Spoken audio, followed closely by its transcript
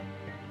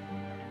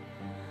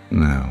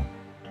Now,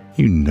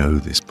 you know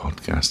this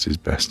podcast is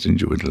best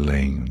enjoyed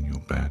laying on your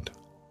bed.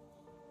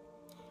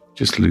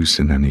 Just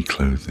loosen any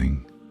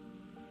clothing,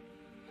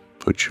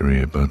 put your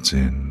earbuds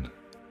in,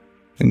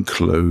 and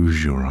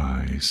close your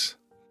eyes,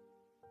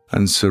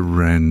 and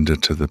surrender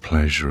to the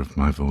pleasure of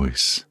my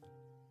voice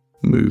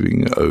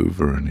moving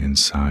over and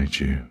inside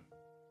you.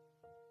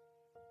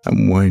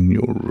 And when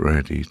you're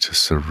ready to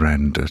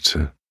surrender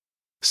to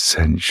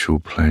sensual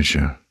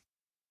pleasure,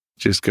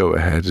 just go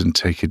ahead and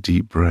take a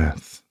deep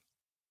breath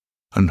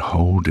and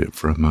hold it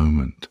for a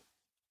moment.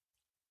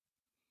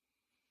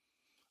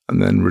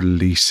 And then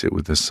release it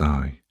with a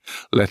sigh,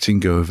 letting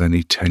go of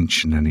any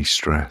tension, any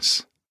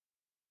stress.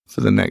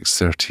 For the next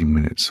 30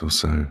 minutes or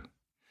so,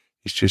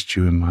 it's just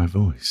you and my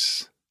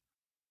voice.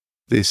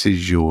 This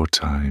is your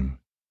time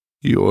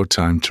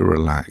to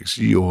relax,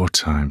 your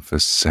time for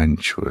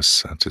sensuous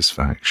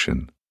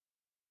satisfaction,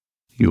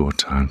 your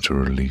time to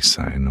release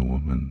that inner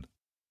woman.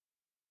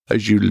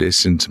 As you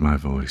listen to my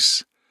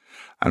voice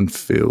and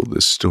feel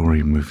the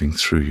story moving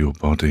through your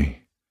body,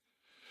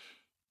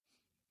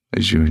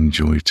 as you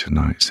enjoy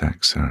tonight's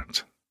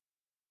excerpt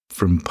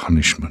from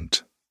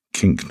Punishment,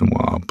 Kink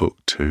Noir Book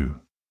 2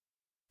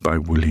 by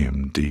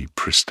William D.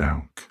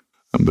 Pristouk.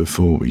 And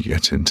before we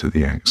get into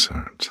the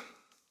excerpt,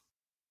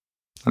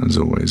 as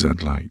always,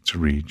 I'd like to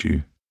read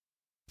you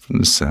from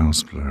the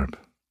sales blurb,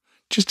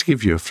 just to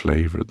give you a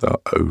flavour of the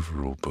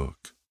overall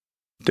book.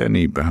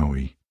 Denny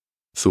Bowie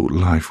thought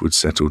life would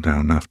settle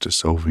down after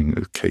solving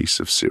a case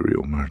of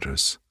serial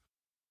murders.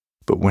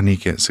 But when he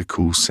gets a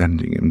call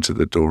sending him to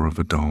the door of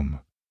a dom,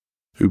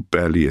 who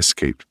barely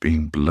escaped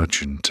being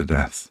bludgeoned to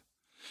death,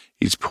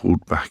 he's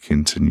pulled back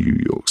into New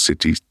York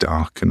City's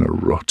dark and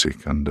erotic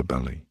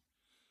underbelly.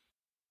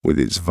 With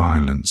its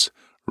violence,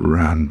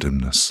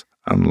 randomness,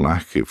 and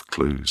lack of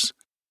clues,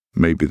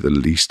 may be the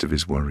least of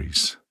his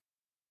worries.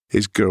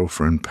 His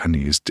girlfriend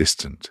Penny is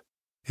distant.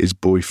 His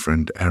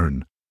boyfriend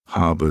Aaron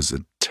harbours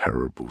a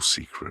terrible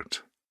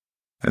secret.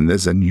 And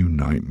there's a new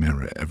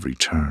nightmare at every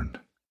turn.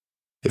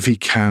 If he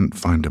can't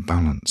find a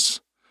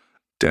balance,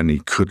 Denny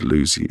could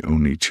lose the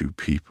only two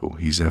people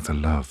he's ever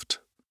loved.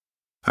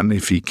 And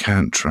if he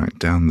can't track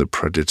down the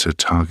predator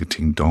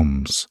targeting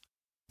doms,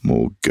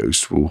 more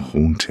ghosts will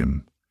haunt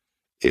him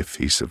if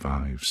he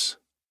survives.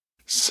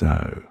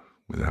 So,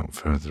 without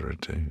further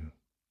ado,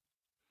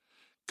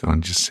 go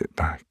and just sit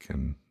back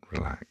and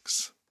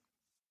relax.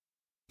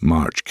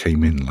 March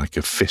came in like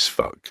a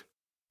fistfuck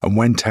and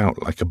went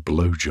out like a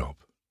blowjob.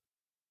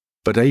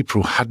 But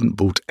April hadn't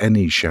bought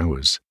any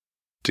showers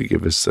to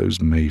give us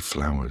those May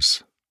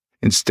flowers.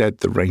 Instead,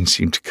 the rain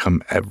seemed to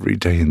come every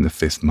day in the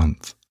 5th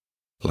month,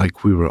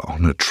 like we were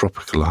on a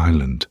tropical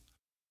island,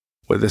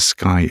 where the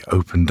sky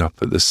opened up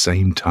at the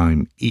same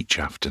time each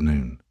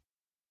afternoon.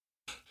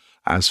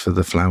 As for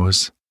the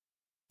flowers,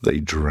 they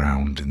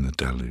drowned in the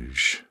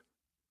deluge.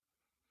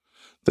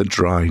 The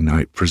dry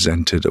night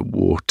presented a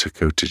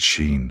water-coated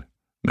sheen,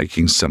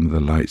 making some of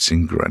the lights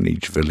in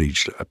Greenwich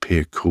Village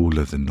appear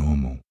cooler than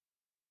normal,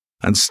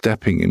 and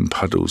stepping in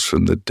puddles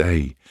from the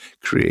day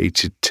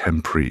created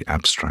temporary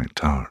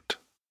abstract art.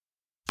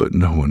 But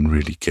no one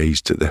really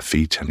gazed at their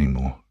feet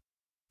anymore,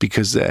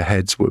 because their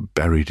heads were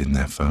buried in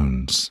their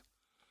phones.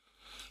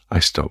 I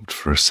stopped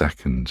for a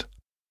second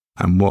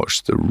and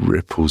watched the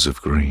ripples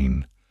of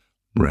green,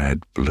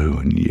 red, blue,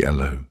 and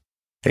yellow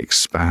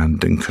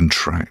expand and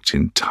contract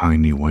in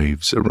tiny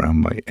waves around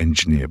my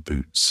engineer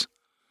boots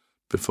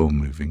before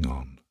moving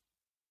on.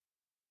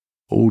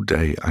 All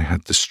day I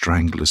had the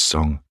Stranglers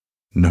song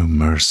No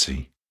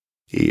Mercy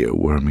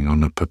earworming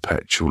on a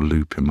perpetual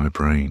loop in my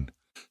brain,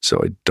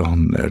 so I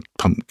donned their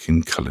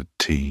pumpkin-coloured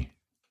tee.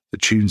 The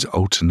tune's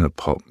alternate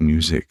pop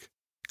music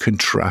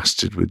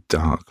contrasted with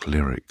dark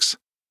lyrics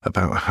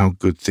about how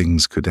good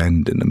things could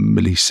end in a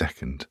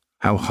millisecond,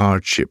 how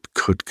hardship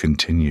could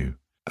continue,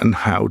 and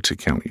how to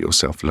count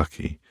yourself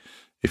lucky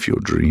if your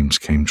dreams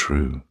came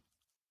true.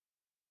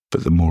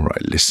 But the more I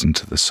listened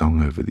to the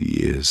song over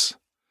the years,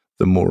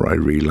 the more I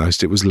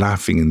realized it was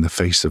laughing in the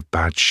face of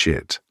bad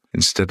shit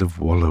instead of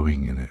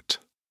wallowing in it,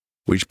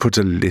 which put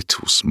a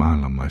little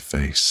smile on my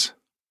face,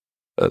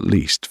 at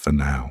least for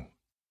now.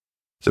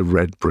 The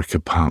red brick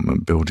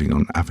apartment building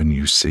on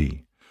Avenue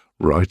C,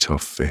 right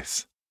off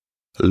 5th,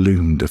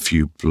 loomed a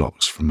few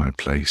blocks from my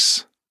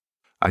place.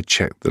 I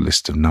checked the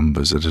list of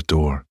numbers at a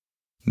door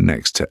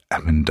next to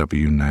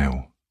M&W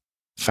Nail,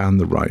 found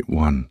the right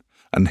one,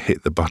 and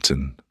hit the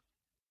button.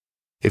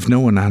 If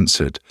no one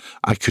answered,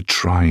 I could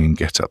try and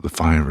get up the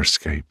fire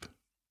escape.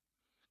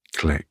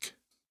 Click.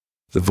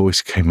 The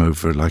voice came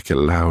over like a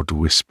loud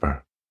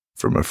whisper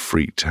from a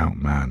freaked-out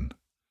man.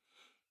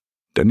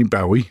 Denny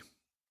Bowie?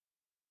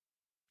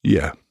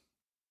 Yeah.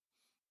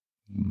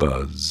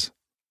 Buzz.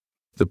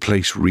 The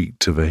place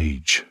reeked of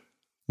age,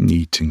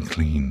 neat and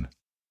clean,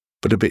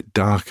 but a bit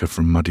darker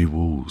from muddy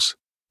walls,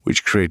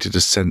 which created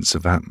a sense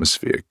of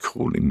atmosphere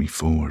calling me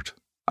forward.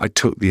 I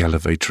took the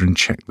elevator and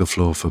checked the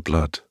floor for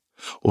blood,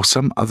 or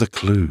some other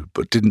clue,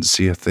 but didn't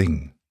see a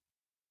thing.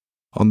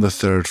 On the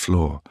 3rd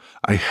floor,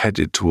 I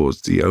headed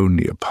towards the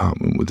only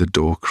apartment with the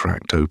door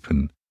cracked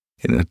open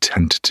in a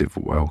tentative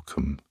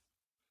welcome.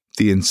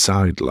 The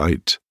inside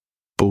light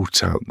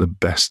brought out the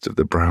best of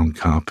the brown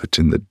carpet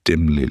in the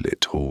dimly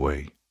lit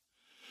hallway.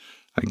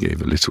 I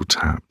gave a little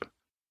tap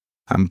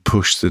and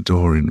pushed the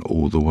door in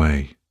all the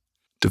way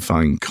to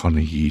find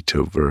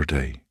Conejito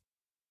Verde,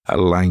 a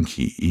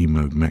lanky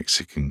emo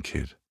Mexican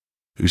kid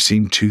who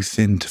seemed too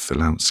thin to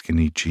fill out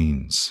skinny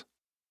jeans.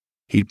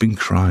 He'd been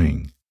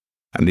crying,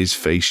 and his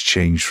face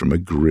changed from a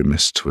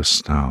grimace to a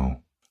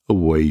snarl. A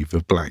wave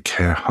of black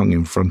hair hung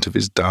in front of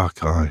his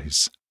dark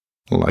eyes,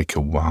 like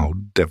a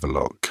wild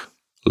devilock.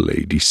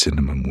 Lady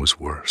Cinnamon was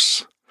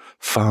worse,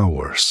 far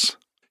worse.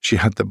 She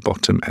had the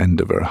bottom end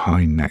of her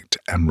high-necked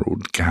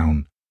emerald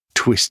gown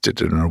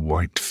twisted in her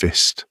white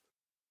fist,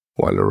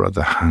 while her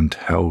other hand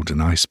held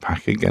an ice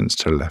pack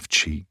against her left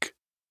cheek.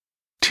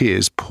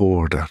 Tears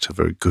poured out of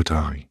her good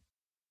eye,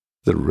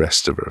 the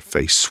rest of her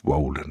face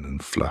swollen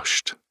and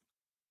flushed.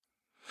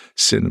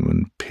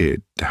 Cinnamon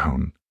peered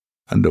down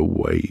and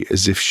away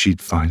as if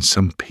she'd find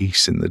some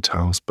peace in the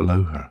tiles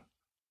below her.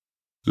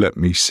 "Let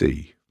me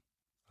see,"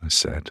 I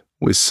said.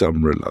 With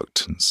some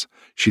reluctance,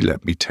 she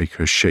let me take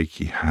her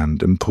shaky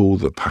hand and pull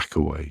the pack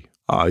away.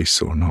 I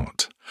saw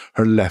not.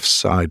 Her left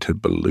side had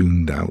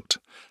ballooned out,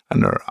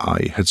 and her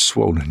eye had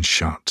swollen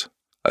shut.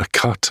 A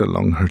cut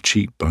along her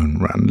cheekbone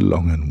ran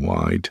long and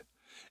wide,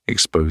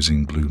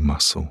 exposing blue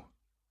muscle,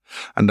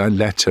 and I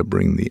let her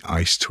bring the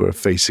ice to her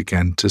face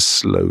again to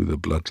slow the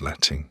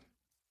bloodletting.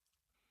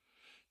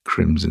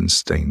 Crimson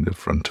stained the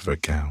front of her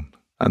gown,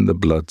 and the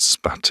blood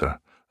spatter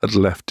had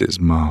left its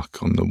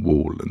mark on the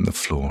wall and the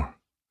floor,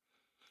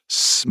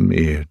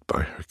 smeared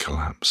by her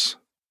collapse.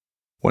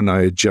 When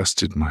I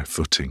adjusted my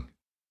footing,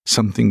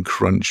 something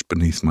crunched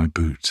beneath my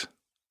boot.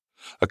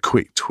 A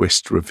quick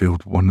twist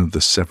revealed one of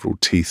the several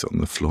teeth on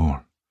the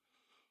floor.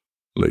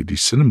 "Lady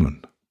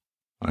Cinnamon,"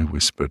 I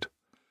whispered,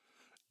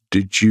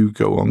 "did you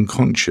go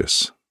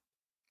unconscious?"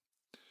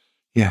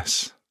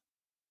 "Yes."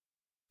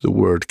 The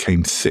word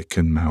came thick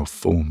and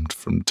malformed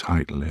from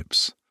tight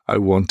lips. I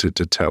wanted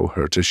to tell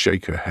her to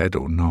shake her head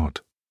or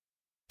nod,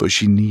 but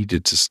she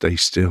needed to stay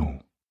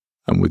still,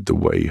 and with the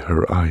way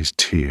her eyes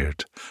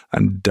teared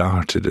and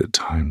darted at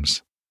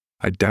times,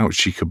 I doubt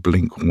she could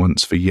blink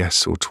once for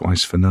yes or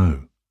twice for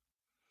no.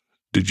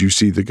 "Did you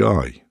see the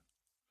guy?"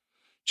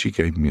 She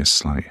gave me a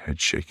slight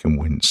headshake and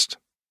winced.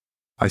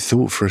 I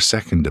thought for a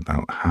second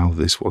about how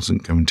this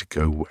wasn't going to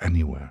go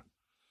anywhere,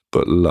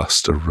 but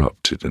lust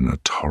erupted in a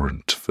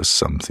torrent for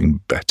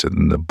something better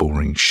than the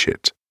boring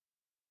shit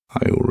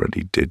I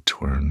already did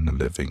to earn a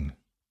living.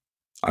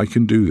 "I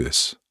can do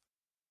this.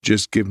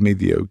 Just give me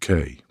the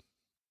okay."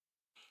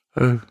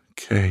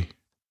 "Okay,"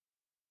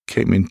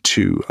 came in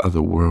two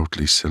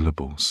otherworldly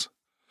syllables.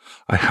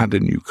 I had a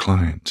new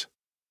client.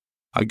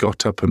 I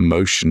got up and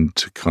motioned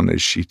to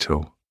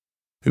Conejito,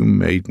 who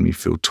made me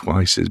feel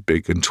twice as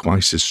big and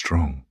twice as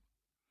strong.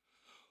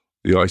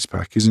 "The ice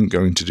pack isn't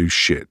going to do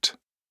shit.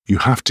 You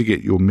have to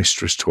get your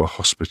mistress to a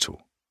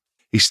hospital."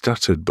 He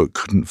stuttered but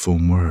couldn't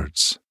form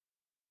words.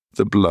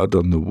 The blood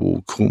on the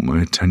wall caught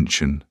my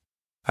attention,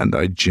 and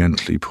I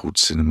gently pulled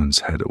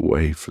Cinnamon's head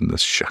away from the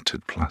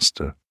shattered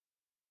plaster,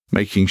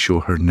 making sure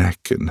her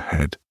neck and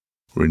head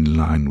were in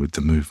line with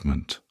the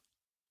movement.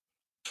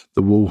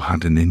 The wall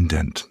had an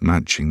indent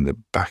matching the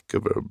back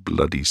of her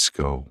bloody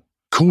skull.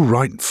 "Call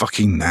right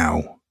fucking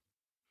now!"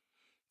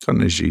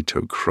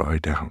 Conejito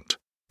cried out,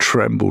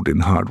 trembled in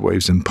hard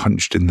waves and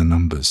punched in the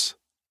numbers.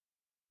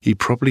 He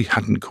probably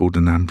hadn't called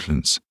an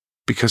ambulance,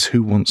 because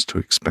who wants to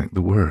expect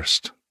the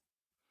worst?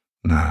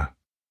 Nah,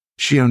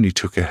 she only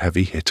took a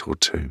heavy hit or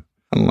two,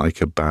 and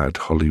like a bad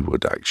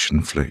Hollywood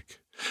action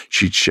flick,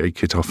 she'd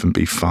shake it off and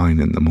be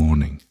fine in the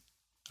morning.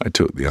 I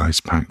took the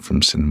ice pack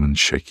from Cinnamon's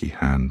shaky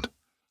hand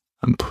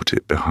and put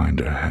it behind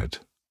her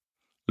head.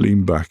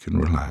 "Lean back and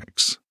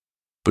relax,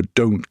 but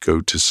don't go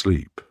to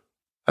sleep."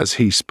 As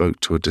he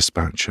spoke to a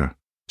dispatcher,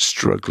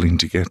 struggling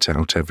to get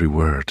out every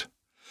word,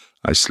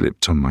 I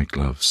slipped on my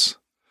gloves.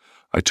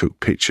 I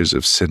took pictures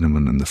of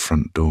Cinnamon and the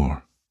front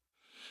door.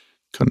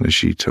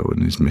 Conejito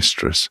and his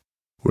mistress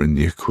were in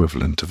the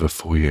equivalent of a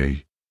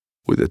foyer,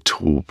 with a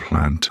tall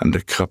plant and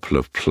a couple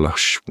of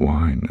plush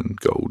wine and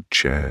gold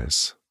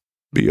chairs.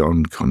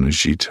 Beyond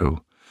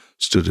Conejito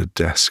stood a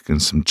desk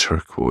and some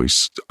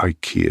turquoise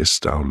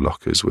IKEA-style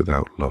lockers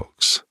without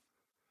locks.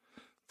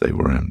 They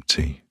were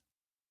empty.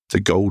 The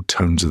gold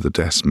tones of the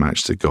desk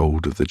matched the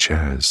gold of the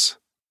chairs.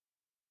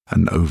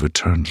 An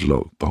overturned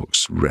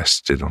lockbox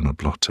rested on a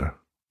blotter.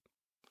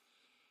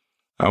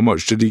 "How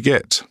much did he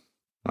get?"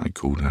 I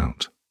called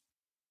out.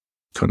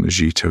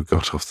 Conejito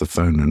got off the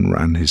phone and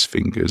ran his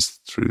fingers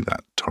through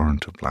that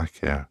torrent of black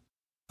hair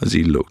as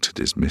he looked at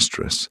his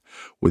mistress,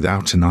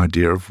 without an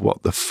idea of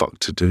what the fuck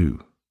to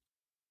do.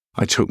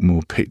 I took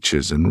more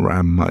pictures and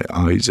ran my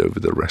eyes over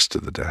the rest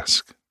of the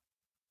desk.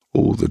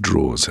 All the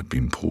drawers had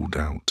been pulled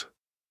out,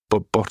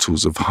 but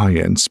bottles of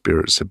high-end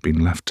spirits had been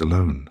left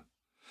alone,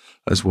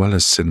 as well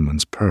as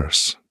Cinnamon's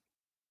purse.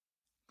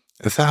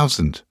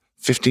 1,000,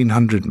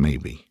 1,500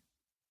 maybe.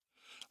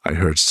 I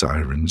heard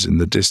sirens in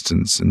the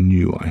distance and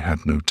knew I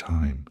had no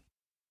time.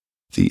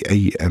 The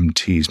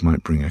AMTs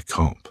might bring a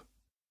cop,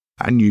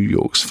 and New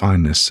York's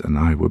finest and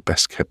I were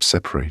best kept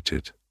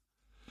separated.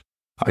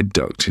 I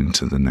ducked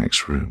into the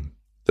next room,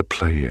 the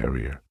play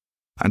area,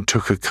 and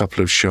took a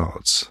couple of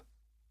shots,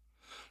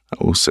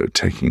 also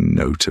taking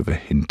note of a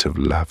hint of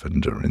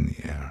lavender in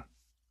the air.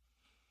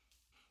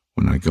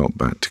 When I got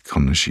back to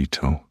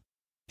Konoshito,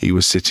 he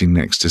was sitting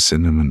next to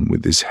Cinnamon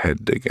with his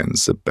head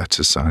against the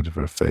better side of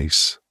her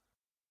face.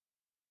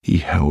 He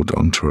held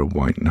onto her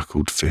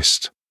white-knuckled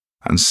fist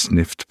and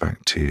sniffed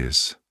back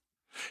tears.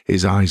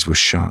 His eyes were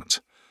shut,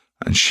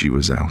 and she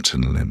was out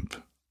and limp.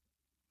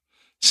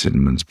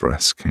 Cinnamon's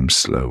breaths came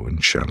slow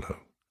and shallow,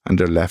 and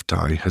her left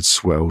eye had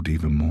swelled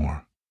even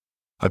more.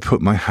 I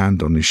put my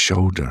hand on his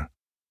shoulder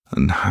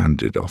and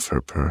handed off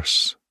her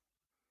purse.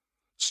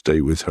 Stay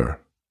with her.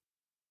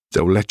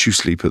 They'll let you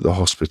sleep at the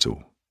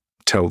hospital.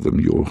 Tell them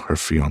you're her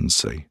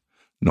fiancé,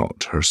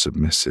 not her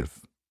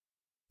submissive.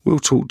 We'll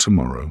talk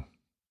tomorrow.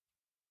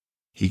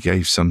 He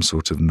gave some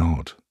sort of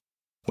nod.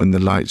 When the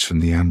lights from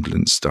the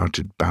ambulance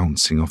started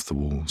bouncing off the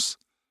walls,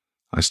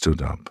 I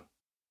stood up.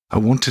 I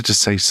wanted to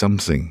say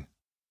something,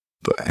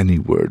 but any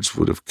words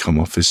would have come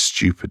off as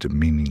stupid and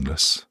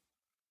meaningless.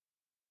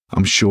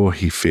 I'm sure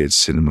he feared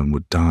Cinnamon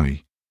would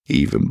die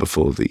even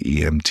before the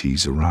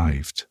EMTs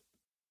arrived.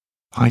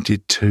 I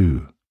did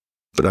too,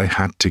 but I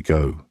had to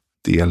go.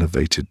 The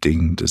elevator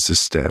dinged as the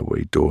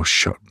stairway door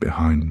shut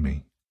behind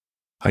me.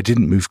 I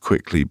didn't move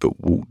quickly but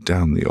walked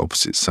down the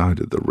opposite side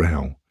of the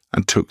rail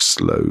and took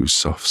slow,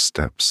 soft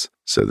steps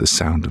so the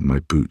sound of my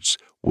boots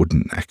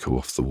wouldn't echo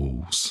off the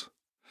walls.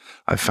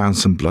 I found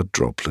some blood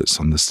droplets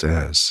on the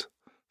stairs,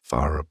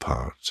 far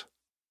apart,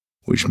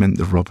 which meant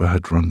the robber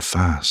had run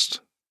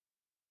fast.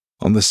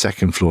 On the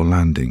second-floor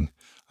landing,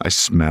 I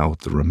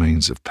smelled the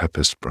remains of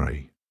pepper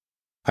spray.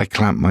 I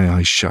clamped my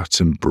eyes shut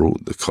and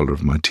brought the collar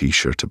of my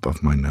t-shirt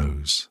above my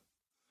nose.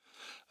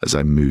 As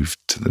I moved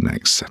to the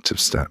next set of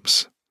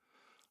steps,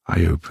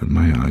 I opened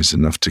my eyes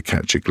enough to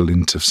catch a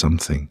glint of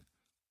something.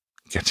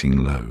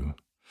 Getting low,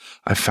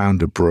 I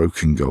found a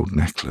broken gold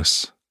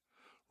necklace,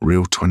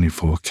 real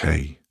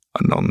 24K,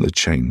 and on the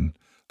chain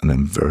an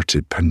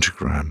inverted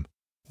pentagram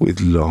with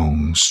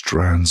long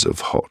strands of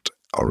hot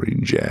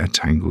orange air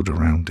tangled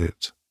around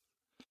it.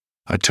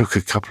 I took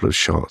a couple of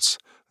shots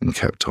and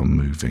kept on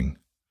moving.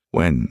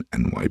 When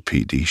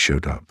NYPD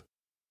showed up,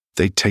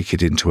 they'd take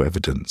it into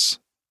evidence.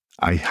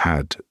 I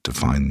had to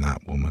find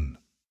that woman.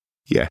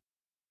 Yeah,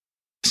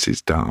 this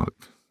is dark,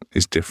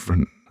 it's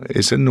different.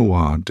 It's a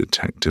noir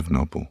detective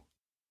novel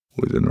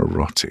with an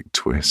erotic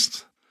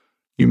twist.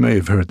 You may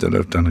have heard that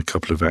I've done a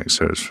couple of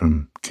excerpts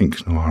from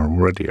Kink Noir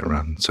already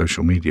around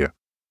social media.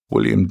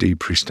 William D.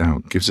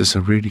 Priestout gives us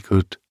a really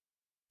good,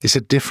 it's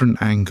a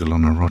different angle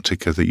on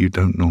erotica that you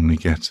don't normally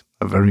get,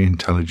 a very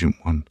intelligent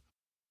one.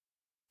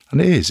 And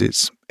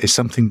it's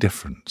something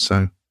different,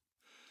 so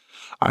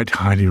I'd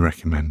highly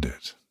recommend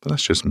it, but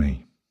that's just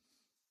me.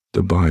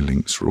 The buy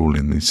links are all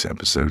in this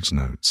episode's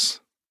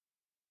notes.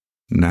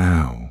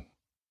 Now,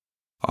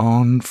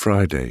 on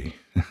Friday,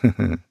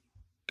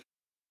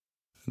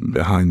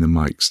 Behind the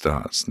Mic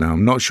starts. Now,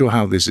 I'm not sure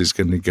how this is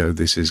going to go.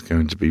 This is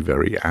going to be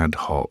very ad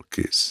hoc.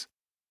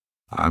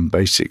 I'm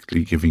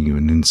basically giving you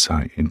an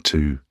insight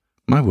into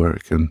my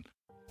work and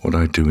what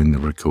I do in the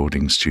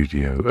recording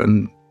studio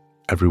and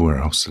everywhere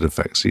else that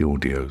affects the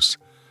audios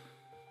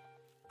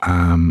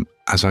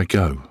as I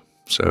go.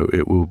 So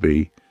it will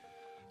be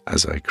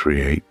as I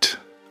create.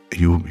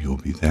 You'll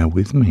be there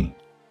with me.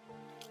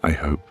 I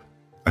hope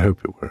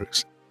it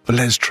works. But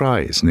let's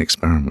try. It's an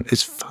experiment.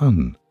 It's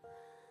fun.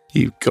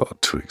 You've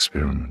got to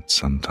experiment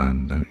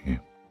sometime, don't you?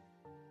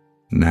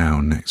 Now,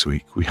 next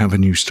week, we have a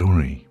new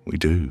story. We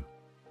do.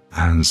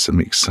 And some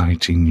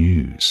exciting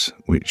news,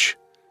 which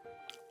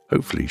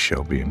hopefully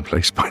shall be in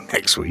place by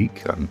next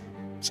week. I'm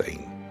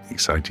saying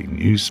exciting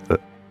news,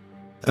 but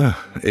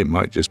it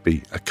might just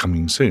be a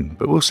coming soon.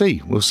 But we'll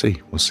see. We'll see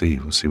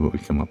what we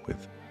come up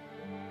with.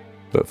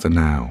 But for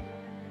now,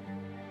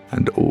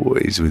 and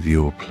always with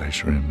your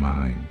pleasure in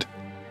mind,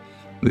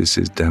 this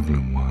is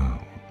Devlin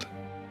Wild,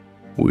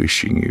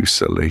 wishing you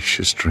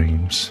salacious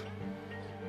dreams.